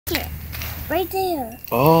right there.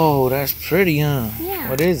 Oh, that's pretty, huh? Yeah.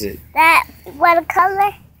 What is it? That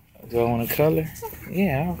watercolor? Do I want to color?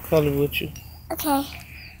 Yeah, I'll color with you. Okay.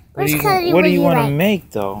 What Which do color you want to like?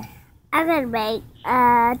 make, though? I'm gonna make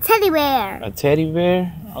a teddy bear. A teddy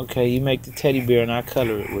bear? Okay, you make the teddy bear and I'll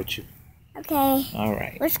color it with you. Okay. All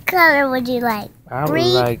right. Which color would you like? I would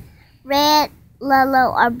Green, like... red,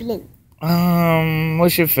 yellow, or blue?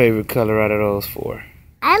 What's your favorite color out of those four?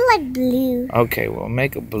 I like blue. Okay, well,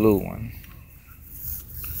 make a blue one.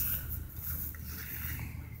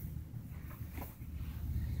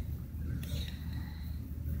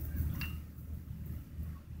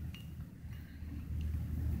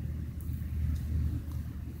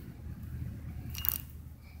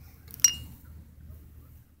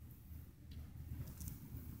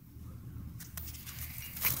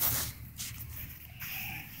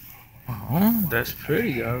 Oh, that's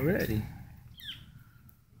pretty already.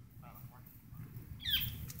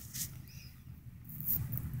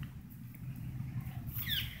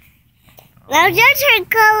 Now your turn,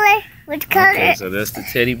 color. Which color? Okay, so that's the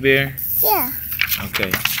teddy bear? Yeah.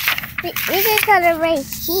 Okay. We can color right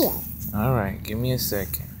here. All right, give me a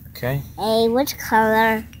second, okay? Hey, which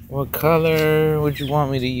color? What color would you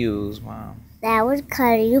want me to use, Mom? That which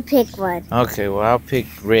color? You pick one. Okay, well, I'll pick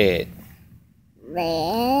red.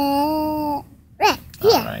 Red. Red.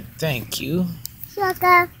 All Here. right, thank you.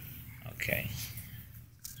 Sugar. Okay.